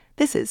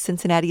This is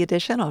Cincinnati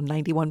Edition on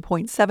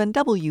 91.7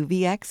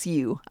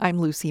 WVXU. I'm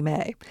Lucy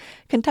May.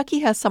 Kentucky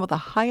has some of the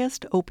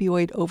highest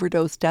opioid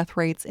overdose death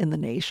rates in the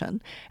nation,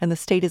 and the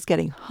state is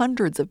getting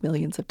hundreds of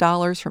millions of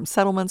dollars from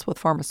settlements with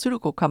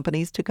pharmaceutical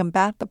companies to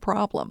combat the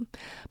problem.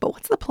 But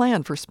what's the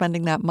plan for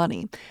spending that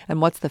money?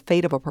 And what's the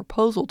fate of a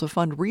proposal to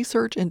fund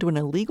research into an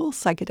illegal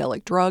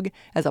psychedelic drug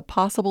as a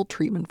possible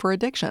treatment for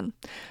addiction?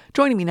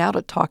 Joining me now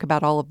to talk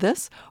about all of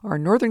this are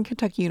Northern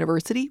Kentucky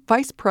University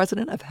Vice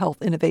President of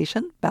Health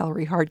Innovation,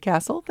 Valerie Hardcastle.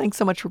 Thanks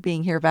so much for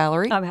being here,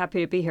 Valerie. I'm happy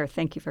to be here.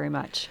 Thank you very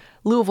much.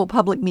 Louisville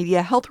Public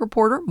Media health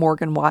reporter,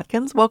 Morgan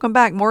Watkins. Welcome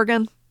back,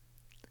 Morgan.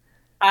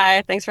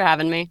 Hi, thanks for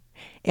having me.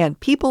 And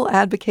People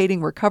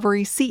Advocating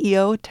Recovery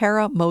CEO,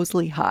 Tara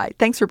Mosley-Hyde.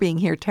 Thanks for being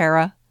here,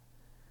 Tara.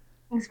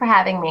 Thanks for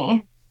having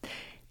me.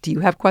 Do you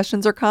have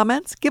questions or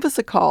comments? Give us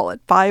a call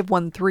at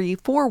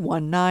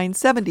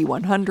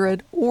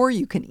 513-419-7100, or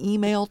you can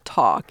email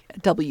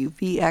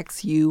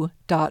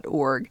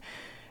talk@wvxu.org.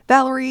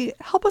 Valerie,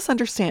 help us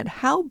understand,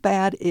 how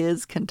bad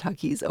is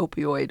Kentucky's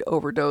opioid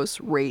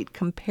overdose rate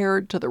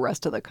compared to the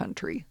rest of the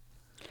country?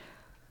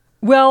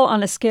 Well,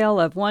 on a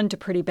scale of 1 to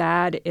pretty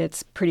bad,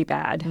 it's pretty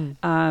bad.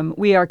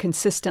 We are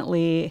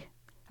consistently,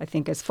 I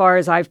think as far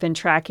as I've been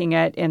tracking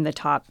it, in the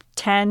top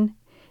 10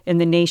 in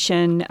the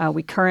nation.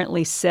 We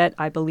currently sit,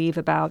 I believe,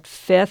 about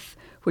 5th,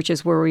 which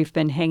is where we've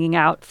been hanging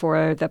out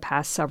for the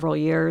past several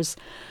years.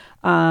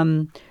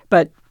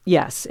 But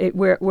yes,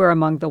 we're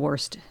among the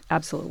worst,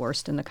 absolute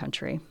worst in the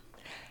country.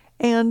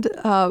 And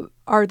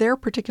are there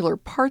particular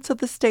parts of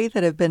the state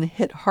that have been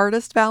hit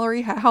hardest,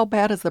 Valerie? How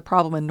bad is the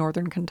problem in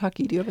northern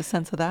Kentucky? Do you have a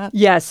sense of that?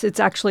 Yes, it's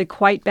actually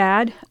quite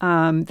bad.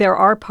 There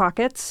are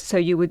pockets. So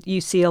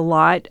you see a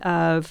lot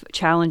of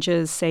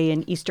challenges, say,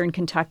 in eastern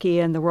Kentucky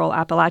and the rural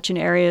Appalachian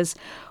areas.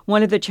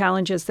 One of the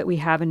challenges that we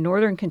have in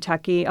northern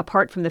Kentucky,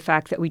 apart from the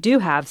fact that we do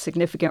have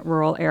significant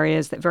rural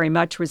areas that very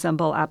much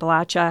resemble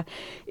Appalachia,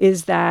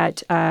 is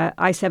that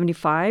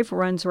I-75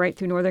 runs right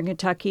through northern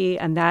Kentucky,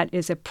 and that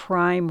is a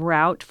prime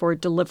route for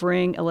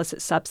delivering illicit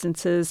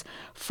substances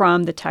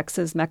from the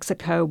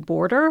Texas-Mexico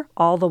border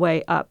all the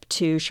way up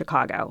to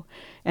Chicago.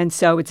 And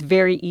so it's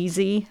very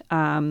easy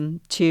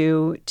to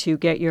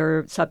get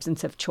your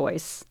substance of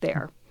choice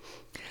there.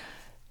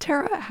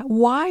 Tara,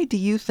 why do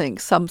you think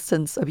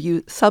substance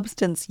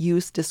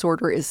use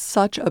disorder is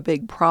such a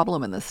big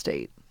problem in the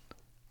state?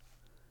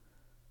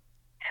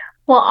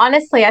 Well,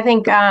 honestly, I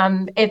think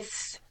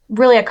it's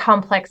really a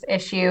complex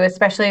issue,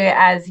 especially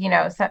as,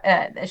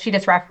 she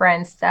just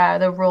referenced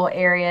the rural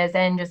areas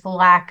and just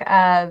lack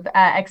of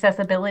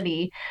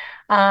accessibility.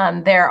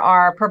 There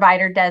are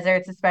provider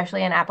deserts,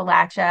 especially in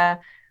Appalachia.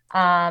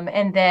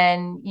 And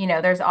then,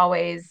 there's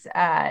always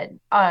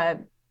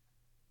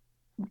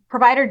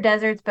provider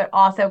deserts, but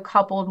also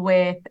coupled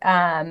with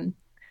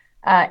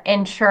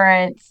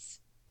insurance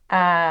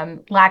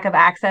lack of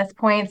access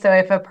points. So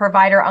if a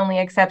provider only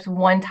accepts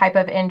one type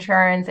of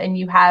insurance and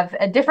you have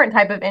a different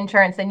type of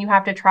insurance, then you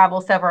have to travel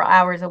several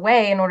hours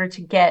away in order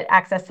to get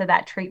access to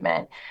that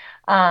treatment.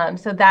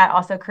 So that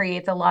also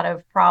creates a lot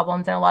of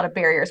problems and a lot of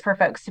barriers for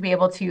folks to be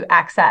able to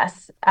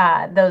access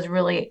those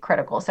really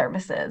critical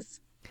services.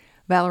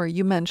 Valerie,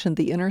 you mentioned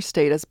the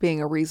interstate as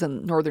being a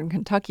reason Northern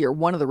Kentucky, or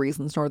one of the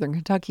reasons Northern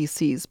Kentucky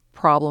sees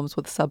problems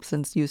with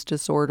substance use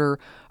disorder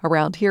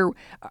around here.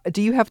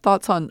 Do you have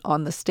thoughts on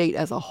the state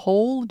as a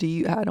whole?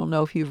 I don't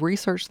know if you've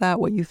researched that,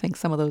 what you think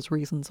some of those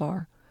reasons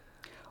are.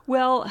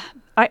 Well,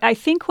 I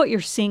think what you're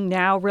seeing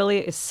now really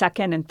is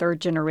second and third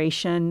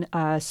generation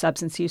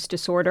substance use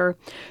disorder.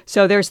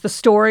 So there's the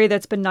story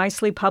that's been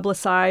nicely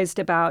publicized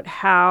about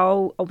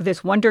how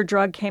this wonder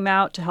drug came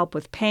out to help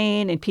with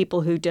pain, and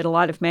people who did a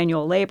lot of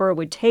manual labor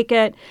would take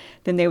it.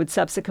 Then they would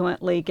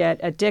subsequently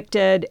get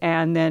addicted,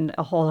 and then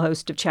a whole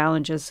host of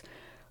challenges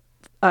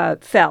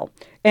fell.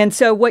 And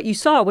so what you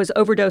saw was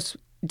overdose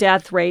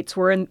death rates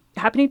were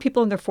happening to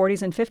people in their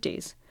 40s and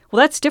 50s.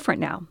 Well, that's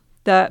different now.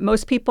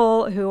 Most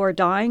people who are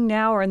dying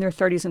now are in their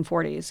 30s and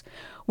 40s,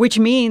 which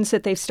means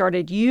that they've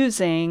started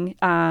using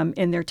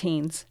in their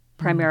teens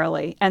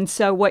primarily. And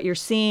so what you're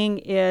seeing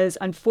is,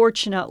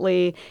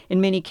 unfortunately,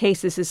 in many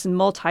cases, this is a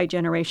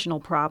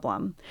multi-generational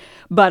problem.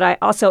 But I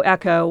also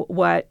echo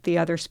what the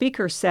other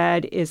speaker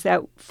said, is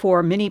that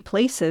for many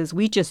places,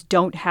 we just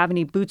don't have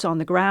any boots on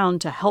the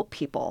ground to help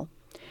people.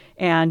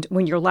 And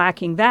when you're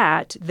lacking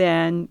that,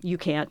 then you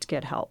can't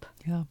get help.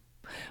 Yeah.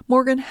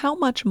 Morgan, how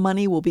much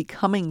money will be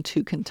coming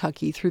to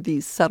Kentucky through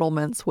these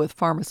settlements with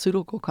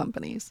pharmaceutical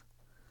companies?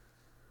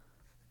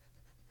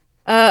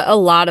 A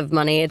lot of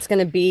money. It's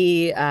going to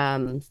be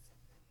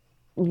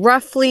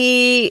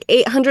roughly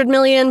 $800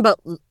 million, but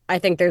I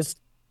think there's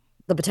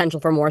the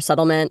potential for more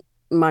settlement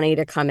money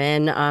to come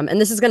in.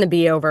 And this is going to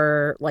be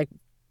over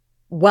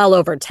well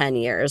over 10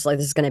 years.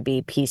 This is going to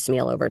be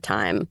piecemeal over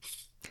time.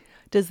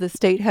 Does the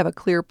state have a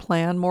clear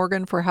plan,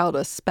 Morgan, for how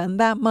to spend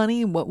that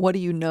money? What do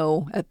you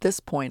know at this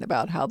point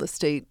about how the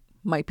state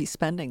might be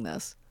spending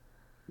this?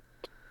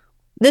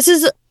 This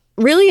is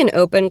really an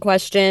open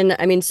question.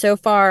 I mean, so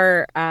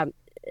far,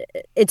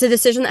 it's a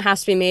decision that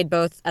has to be made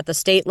both at the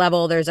state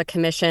level. There's a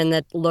commission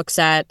that looks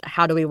at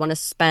how do we want to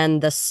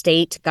spend the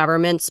state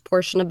government's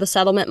portion of the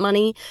settlement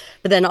money.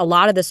 But then a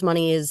lot of this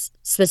money is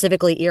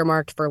specifically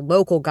earmarked for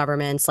local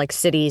governments like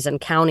cities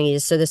and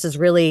counties. So this is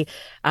really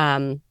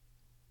a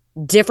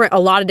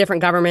lot of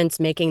different governments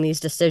making these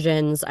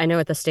decisions. I know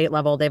at the state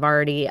level,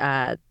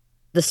 the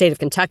state of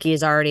Kentucky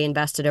has already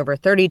invested over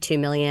 32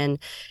 million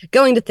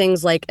going to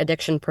things like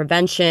addiction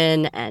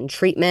prevention and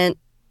treatment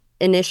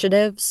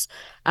initiatives.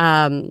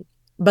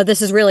 But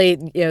this is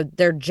really,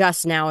 they're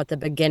just now at the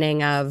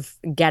beginning of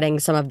getting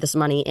some of this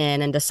money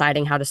in and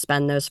deciding how to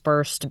spend those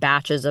first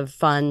batches of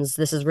funds.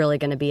 This is really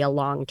going to be a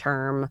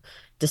long-term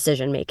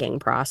decision-making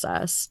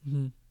process.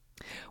 Mm-hmm.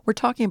 We're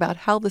talking about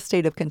how the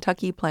state of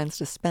Kentucky plans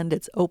to spend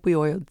its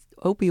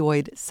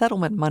opioid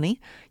settlement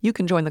money. You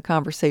can join the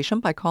conversation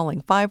by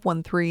calling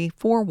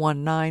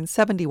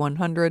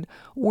 513-419-7100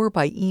 or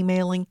by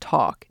emailing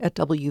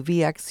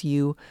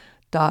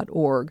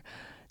talk@wvxu.org.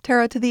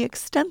 Tara, to the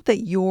extent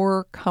that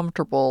you're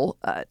comfortable,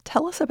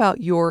 tell us about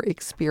your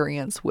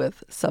experience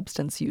with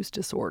substance use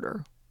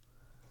disorder.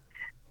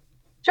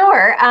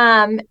 Sure.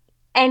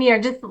 And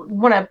just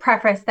want to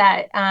preface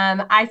that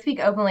I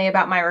speak openly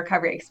about my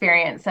recovery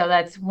experience, so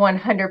that's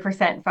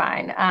 100%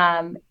 fine.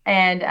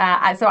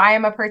 So I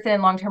am a person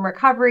in long-term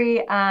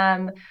recovery,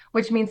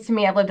 which means to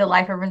me I've lived a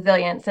life of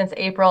resilience since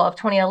April of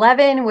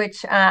 2011,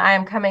 which I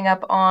am coming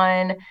up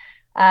on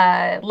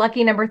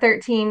lucky number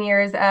 13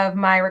 years of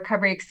my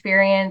recovery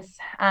experience.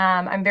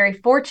 I'm very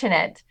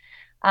fortunate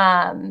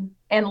and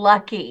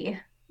lucky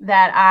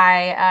that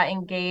I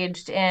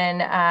engaged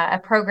in a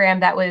program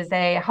that was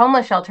a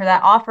homeless shelter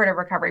that offered a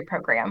recovery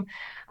program.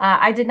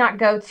 I did not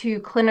go to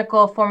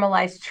clinical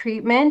formalized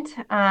treatment,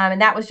 and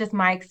that was just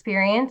my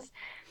experience.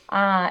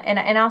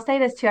 And I'll say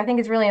this too, I think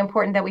it's really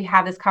important that we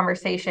have this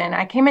conversation.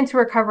 I came into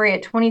recovery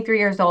at 23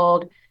 years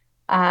old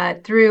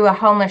through a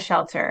homeless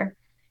shelter.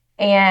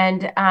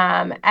 And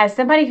as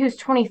somebody who's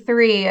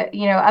 23,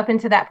 up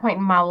until that point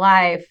in my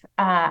life,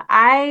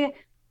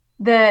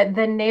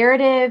 the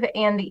narrative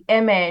and the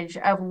image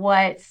of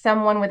what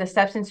someone with a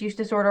substance use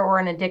disorder or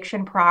an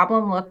addiction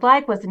problem looked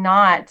like was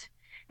not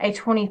a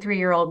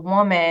 23-year-old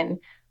woman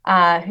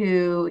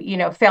who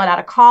failed out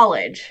of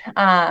college.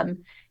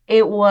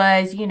 It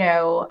was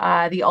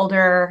the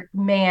older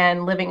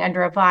man living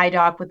under a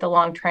viaduct with the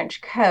long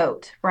trench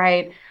coat,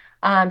 right?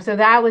 So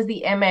that was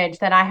the image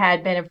that I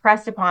had been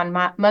impressed upon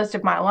most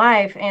of my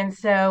life. And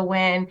so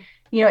when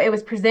it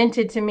was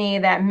presented to me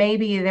that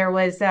maybe there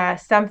was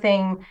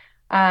something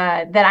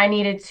that I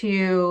needed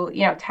to,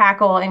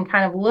 tackle and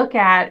kind of look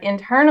at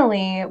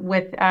internally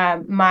with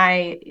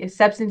my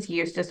substance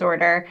use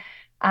disorder.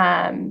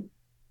 I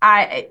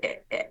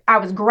I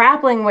was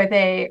grappling with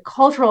a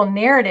cultural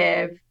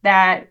narrative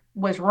that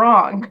was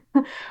wrong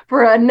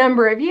for a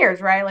number of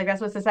years, right? Like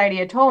that's what society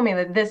had told me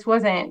that this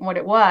wasn't what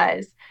it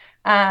was.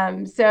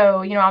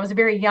 So, I was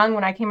very young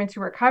when I came into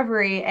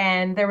recovery,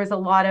 and there was a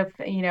lot of,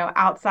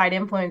 outside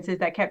influences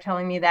that kept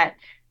telling me that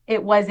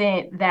it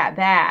wasn't that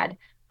bad.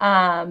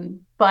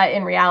 But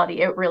in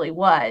reality, it really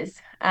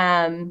was.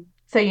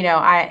 So,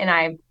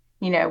 I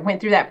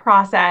went through that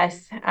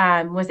process,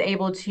 was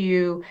able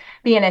to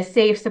be in a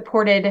safe,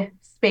 supported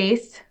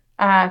space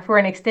for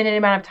an extended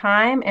amount of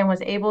time, and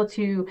was able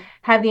to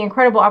have the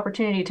incredible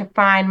opportunity to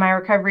find my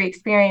recovery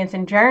experience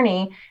and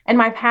journey and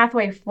my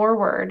pathway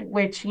forward,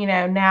 which,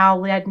 now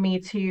led me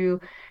to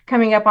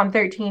coming up on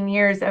 13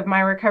 years of my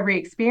recovery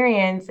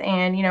experience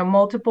and,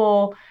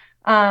 multiple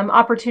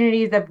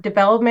opportunities of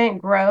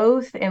development,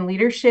 growth, and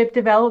leadership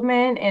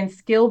development and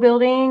skill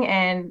building.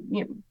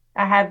 And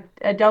I have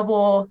a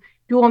dual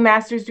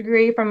master's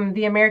degree from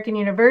the American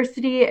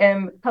University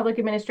in public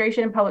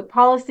administration and public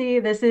policy.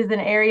 This is an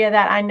area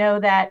that I know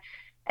that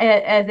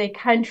as a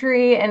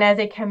country and as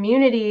a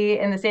community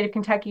in the state of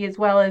Kentucky, as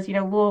well as,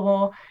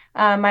 Louisville,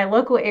 my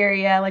local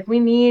area, like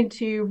we need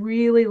to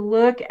really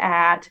look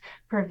at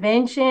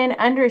prevention,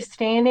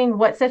 understanding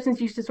what substance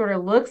use disorder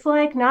looks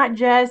like, not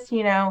just,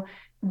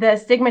 the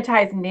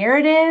stigmatized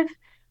narrative,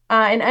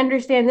 and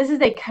understand this is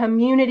a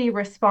community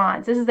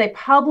response. This is a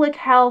public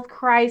health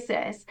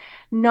crisis,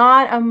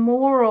 not a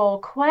moral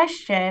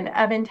question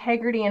of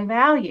integrity and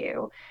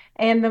value.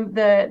 And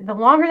the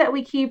longer that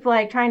we keep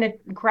like trying to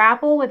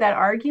grapple with that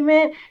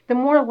argument, the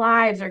more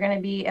lives are going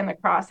to be in the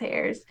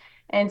crosshairs.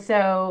 And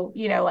so,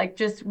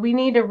 we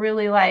need to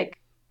really like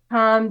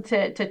come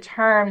to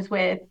terms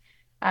with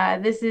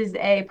this is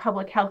a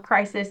public health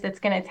crisis that's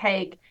going to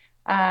take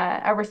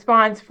a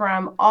response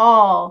from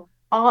all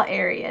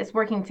areas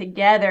working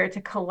together to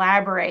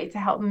collaborate to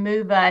help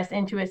move us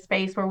into a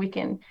space where we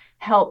can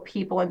help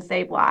people and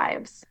save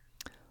lives.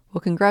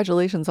 Well,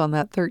 congratulations on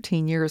that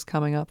 13 years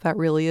coming up. That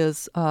really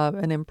is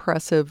an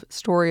impressive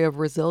story of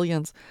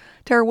resilience.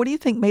 Tara, what do you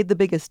think made the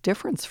biggest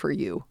difference for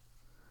you?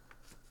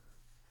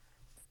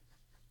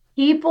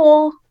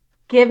 People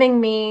giving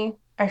me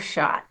a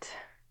shot.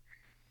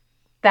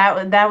 That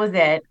was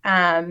it.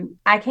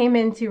 I came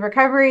into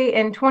recovery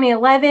in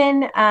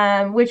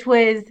 2011, which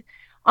was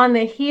on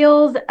the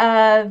heels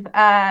of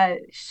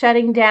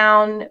shutting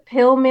down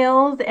pill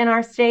mills in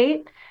our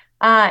state.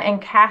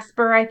 and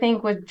Casper, I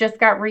think, was just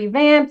got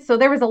revamped. So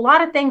there was a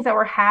lot of things that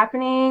were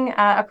happening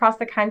across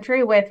the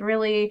country with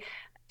really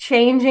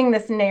changing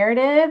this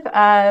narrative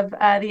of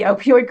the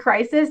opioid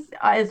crisis,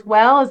 as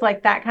well as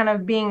like that kind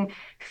of being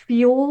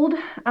fueled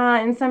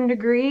in some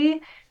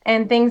degree,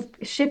 and things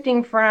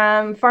shifting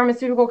from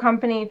pharmaceutical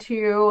company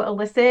to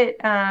illicit,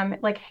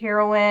 like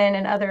heroin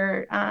and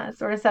other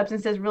sort of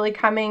substances really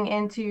coming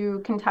into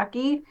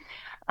Kentucky.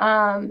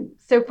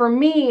 So for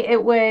me,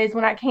 it was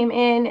when I came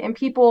in and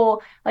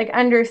people like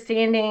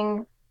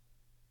understanding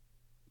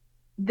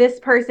this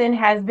person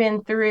has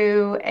been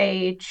through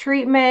a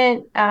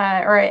treatment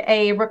or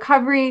a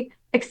recovery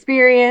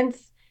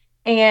experience,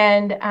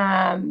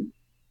 and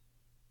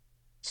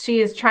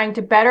she is trying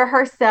to better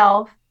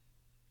herself.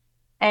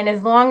 And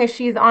as long as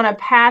she's on a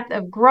path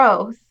of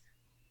growth,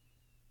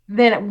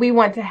 then we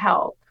want to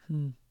help.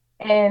 Hmm.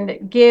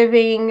 And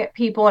giving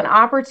people an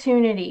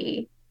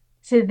opportunity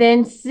to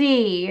then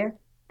see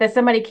that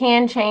somebody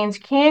can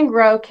change, can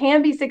grow,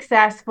 can be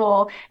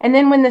successful. And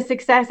then when the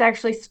success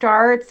actually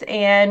starts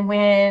and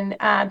when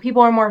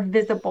people are more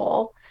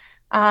visible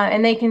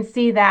and they can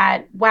see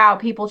that, wow,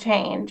 people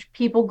change,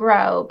 people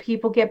grow,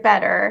 people get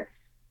better.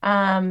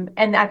 And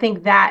I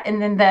think that,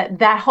 and then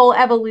that whole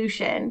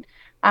evolution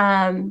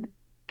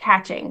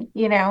catching,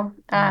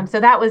 so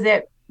that was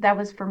it. That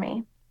was for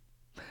me.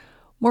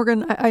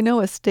 Morgan, I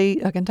know a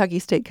Kentucky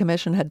State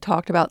Commission had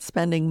talked about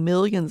spending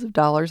millions of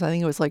dollars, I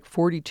think it was like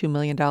 $42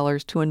 million,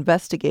 to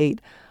investigate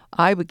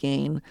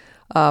ibogaine,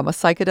 a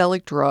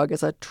psychedelic drug,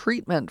 as a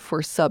treatment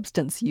for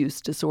substance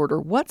use disorder.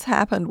 What's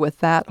happened with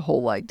that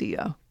whole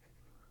idea?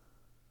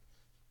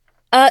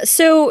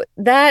 So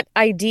that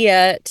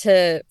idea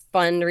to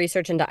fund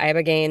research into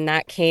ibogaine,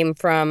 that came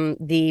from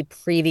the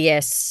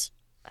previous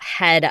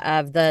head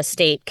of the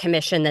state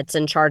commission that's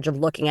in charge of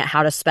looking at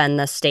how to spend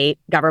the state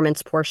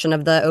government's portion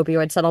of the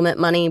opioid settlement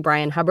money,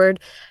 Brian Hubbard.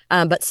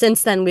 But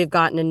since then, we've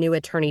gotten a new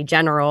attorney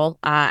general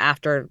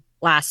after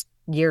last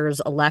year's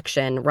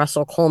election,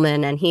 Russell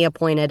Coleman, and he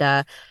appointed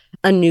a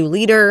new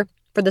leader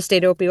for the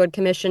state opioid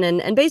commission.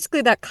 And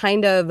basically that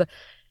kind of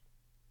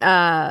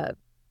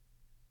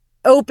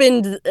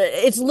opened,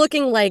 it's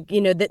looking like,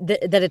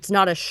 that it's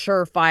not a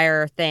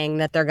surefire thing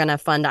that they're going to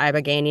fund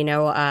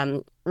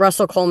ibogaine.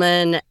 Russell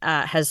Coleman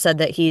has said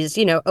that he's,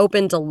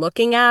 open to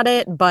looking at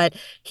it, but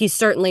he's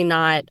certainly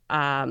not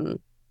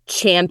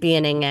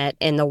championing it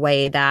in the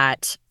way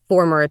that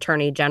former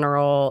Attorney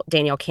General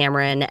Daniel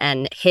Cameron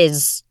and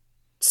his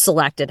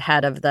selected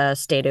head of the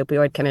State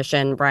Opioid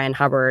Commission, Brian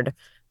Hubbard,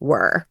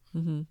 were.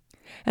 Mm-hmm.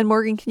 And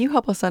Morgan, can you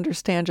help us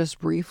understand just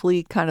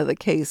briefly kind of the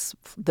case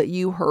that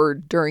you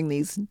heard during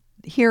these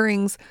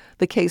hearings,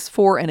 the case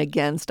for and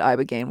against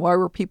ibogaine? Why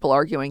were people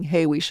arguing,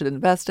 hey, we should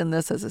invest in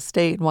this as a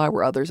state, and why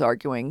were others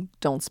arguing,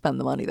 don't spend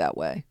the money that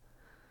way?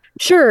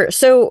 Sure.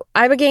 So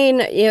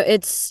ibogaine,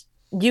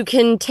 you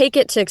can take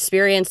it to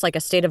experience like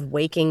a state of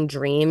waking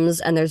dreams,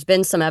 and there's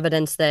been some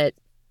evidence that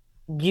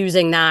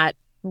using that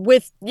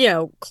with,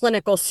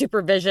 clinical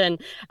supervision,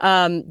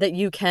 that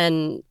you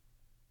can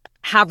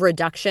have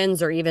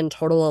reductions or even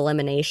total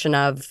elimination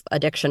of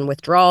addiction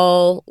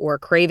withdrawal or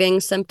craving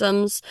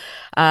symptoms.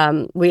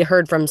 We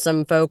heard from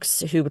some folks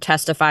who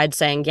testified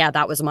saying, yeah,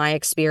 that was my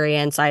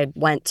experience. I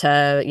went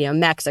to,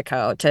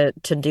 Mexico to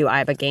do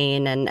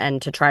ibogaine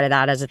and to try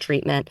that as a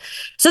treatment.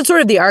 So it's sort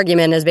of the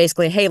argument is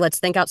basically, hey, let's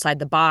think outside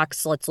the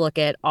box. Let's look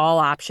at all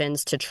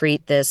options to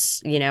treat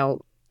this,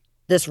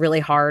 this really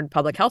hard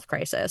public health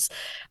crisis.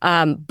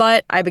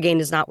 But ibogaine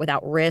is not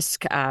without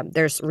risk.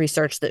 There's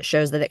research that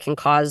shows that it can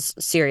cause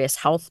serious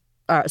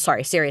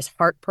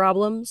heart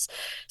problems.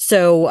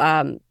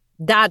 So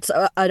that's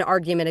an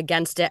argument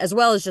against it, as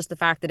well as just the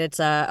fact that it's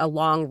a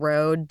long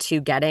road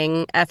to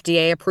getting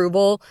FDA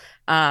approval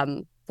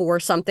for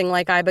something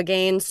like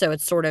ibogaine. So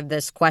it's sort of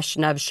this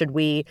question of, should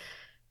we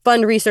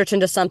fund research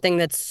into something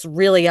that's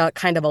really a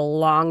kind of a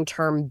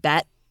long-term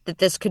bet that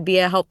this could be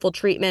a helpful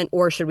treatment,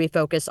 or should we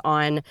focus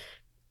on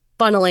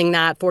funneling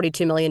that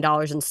 $42 million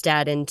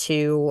instead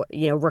into,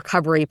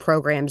 recovery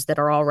programs that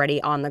are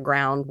already on the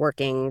ground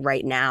working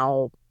right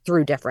now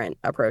through different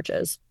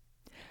approaches?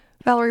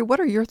 Valerie, what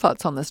are your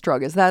thoughts on this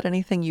drug? Is that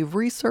anything you've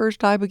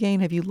researched,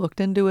 ibogaine? Have you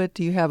looked into it?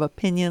 Do you have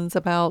opinions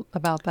about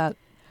that?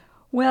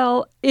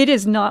 Well, it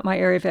is not my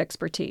area of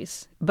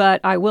expertise,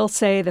 but I will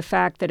say the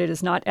fact that it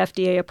is not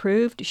FDA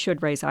approved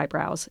should raise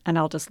eyebrows, and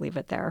I'll just leave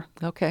it there.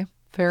 Okay,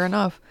 fair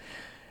enough.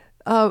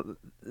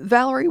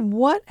 Valerie,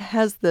 what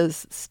has the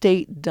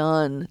state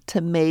done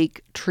to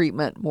make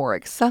treatment more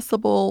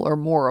accessible or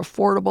more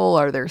affordable?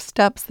 Are there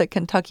steps that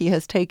Kentucky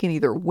has taken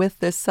either with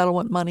this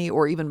settlement money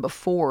or even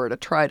before to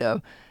try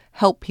to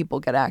help people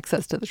get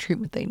access to the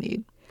treatment they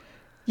need?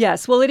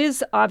 Yes, well, it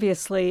is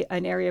obviously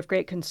an area of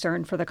great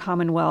concern for the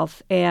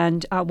Commonwealth.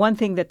 And one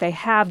thing that they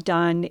have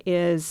done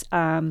is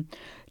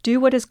do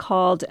what is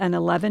called an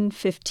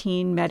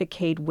 1115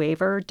 Medicaid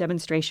waiver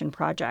demonstration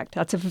project.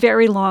 That's a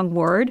very long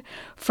word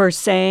for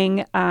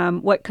saying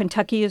what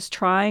Kentucky is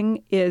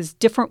trying is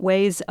different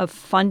ways of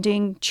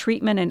funding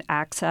treatment and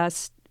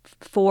access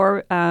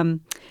for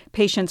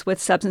patients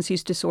with substance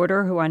use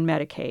disorder who are on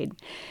Medicaid.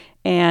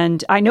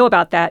 And I know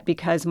about that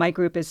because my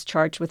group is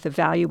charged with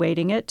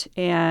evaluating it.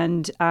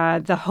 And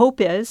the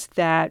hope is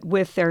that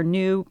with their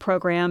new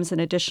programs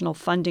and additional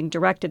funding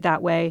directed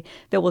that way,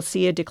 that we'll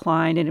see a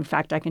decline. And in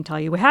fact, I can tell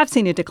you we have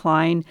seen a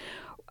decline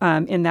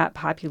in that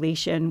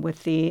population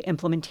with the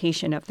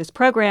implementation of this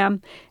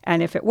program.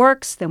 And if it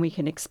works, then we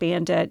can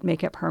expand it,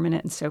 make it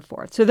permanent, and so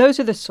forth. So those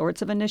are the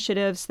sorts of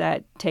initiatives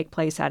that take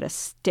place at a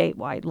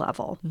statewide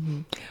level.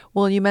 Mm-hmm.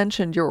 Well, you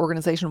mentioned your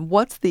organization.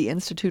 What's the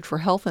Institute for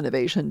Health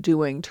Innovation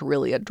doing to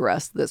really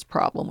address this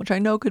problem, which I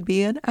know could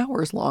be an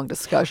hours-long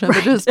discussion,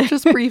 but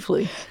just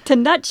briefly. To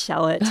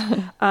nutshell it,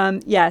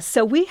 yes.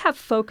 So we have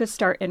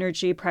focused our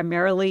energy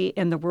primarily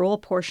in the rural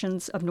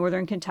portions of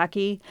northern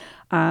Kentucky.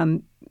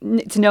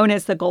 It's known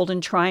as the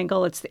Golden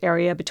Triangle. It's the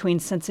area between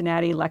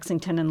Cincinnati,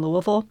 Lexington, and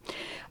Louisville.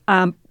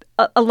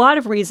 A lot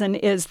of reason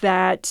is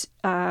that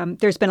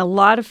there's been a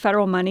lot of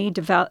federal money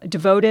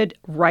devoted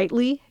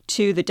rightly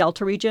to the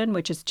Delta region,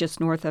 which is just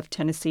north of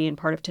Tennessee and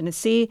part of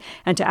Tennessee,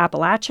 and to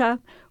Appalachia,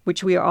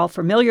 which we are all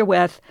familiar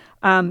with,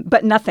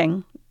 but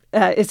nothing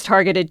is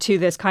targeted to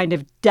this kind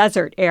of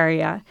desert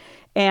area.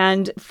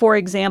 And for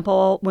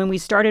example, when we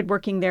started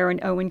working there in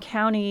Owen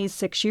County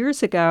 6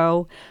 years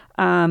ago,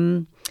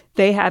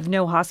 they have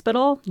no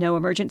hospital, no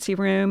emergency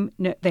room.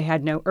 They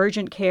had no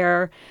urgent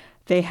care.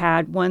 They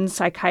had one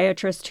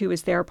psychiatrist who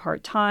was there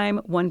part-time,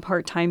 one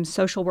part-time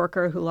social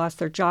worker who lost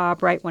their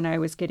job right when I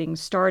was getting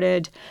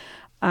started.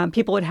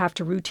 People would have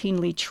to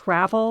routinely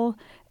travel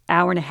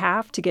hour and a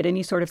half to get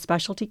any sort of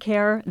specialty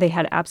care. They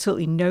had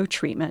absolutely no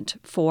treatment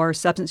for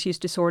substance use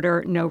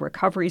disorder, no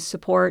recovery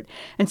support.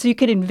 And so you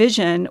can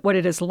envision what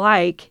it is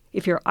like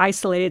if you're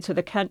isolated. So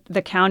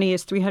the county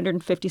is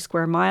 350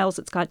 square miles.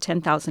 It's got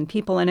 10,000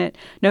 people in it.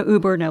 No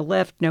Uber, no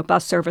Lyft, no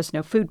bus service,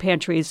 no food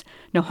pantries,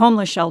 no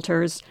homeless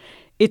shelters.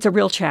 It's a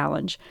real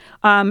challenge.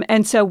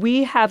 And so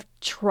we have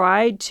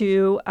tried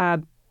to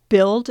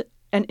build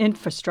an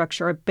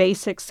infrastructure, a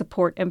basic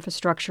support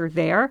infrastructure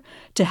there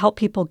to help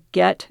people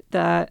get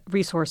the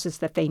resources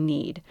that they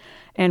need.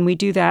 And we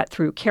do that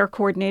through care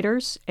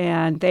coordinators,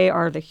 and they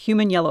are the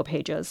human yellow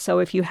pages. So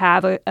if you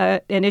have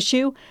an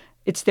issue,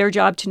 it's their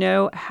job to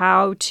know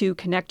how to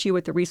connect you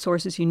with the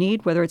resources you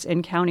need, whether it's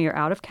in county or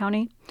out of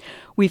county.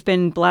 We've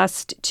been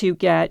blessed to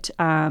get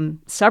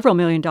several $1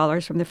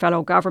 million from the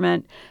federal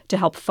government to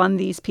help fund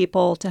these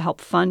people, to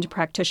help fund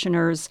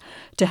practitioners,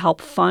 to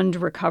help fund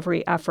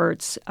recovery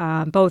efforts,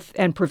 both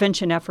and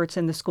prevention efforts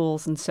in the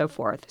schools and so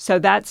forth. So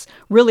that's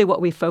really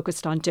what we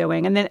focused on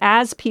doing. And then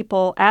as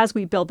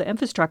we build the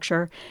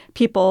infrastructure,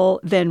 people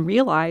then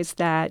realize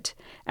that,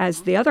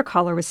 as the other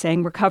caller was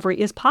saying,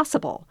 recovery is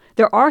possible.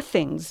 There are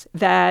things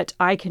that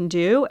I can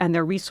do, and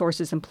there are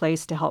resources in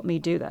place to help me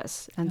do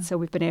this. And so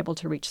we've been able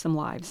to reach some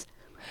lives.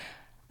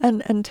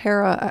 And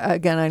Tara,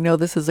 again, I know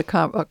this is a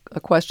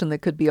question that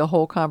could be a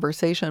whole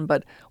conversation,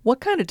 but what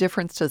kind of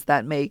difference does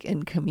that make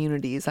in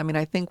communities? I mean,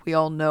 I think we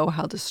all know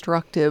how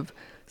destructive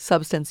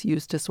substance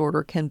use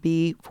disorder can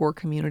be for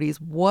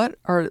communities. What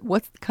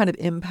kind of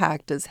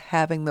impact does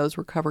having those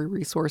recovery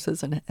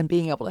resources and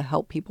being able to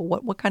help people,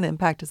 what kind of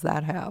impact does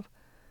that have?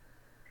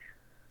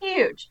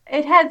 Huge.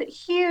 It has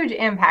huge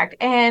impact,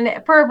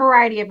 and for a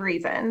variety of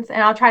reasons.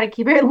 And I'll try to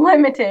keep it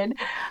limited,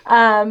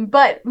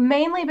 but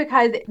mainly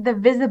because the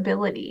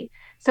visibility.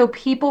 So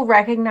people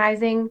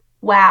recognizing,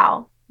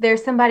 wow,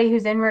 there's somebody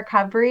who's in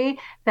recovery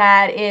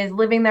that is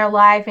living their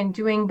life and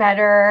doing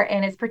better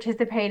and is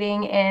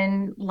participating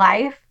in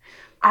life.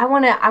 I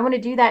want to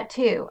do that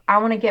too. I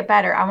want to get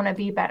better. I want to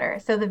be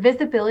better. So the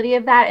visibility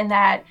of that, and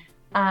that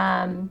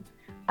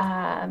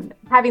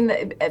having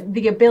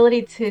the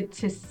ability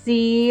to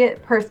see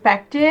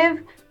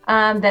perspective,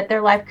 that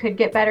their life could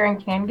get better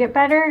and can get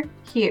better,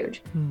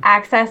 huge.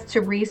 Access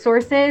to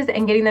resources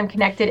and getting them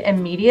connected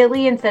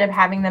immediately instead of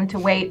having them to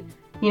wait,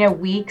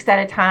 weeks at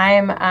a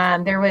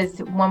time. There was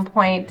one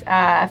point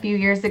a few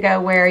years ago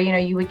where,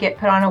 you would get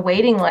put on a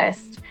waiting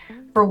list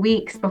for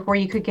weeks before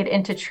you could get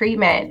into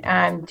treatment,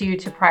 due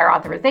to prior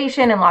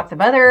authorization and lots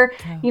of other,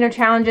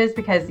 challenges,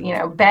 because,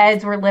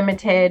 beds were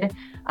limited.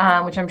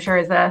 Which I'm sure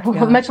is a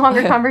much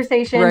longer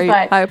conversation. Right.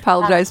 But I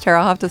apologize, Tara.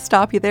 I'll have to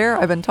stop you there.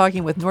 I've been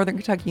talking with Northern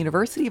Kentucky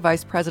University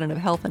Vice President of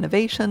Health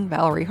Innovation,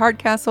 Valerie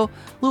Hardcastle,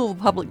 Louisville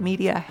Public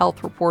Media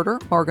health reporter,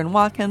 Morgan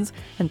Watkins,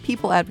 and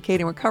People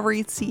Advocating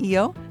Recovery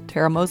CEO,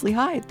 Tara Mosley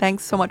Hyde.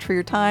 Thanks so much for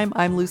your time.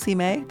 I'm Lucy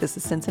May. This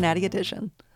is Cincinnati Edition.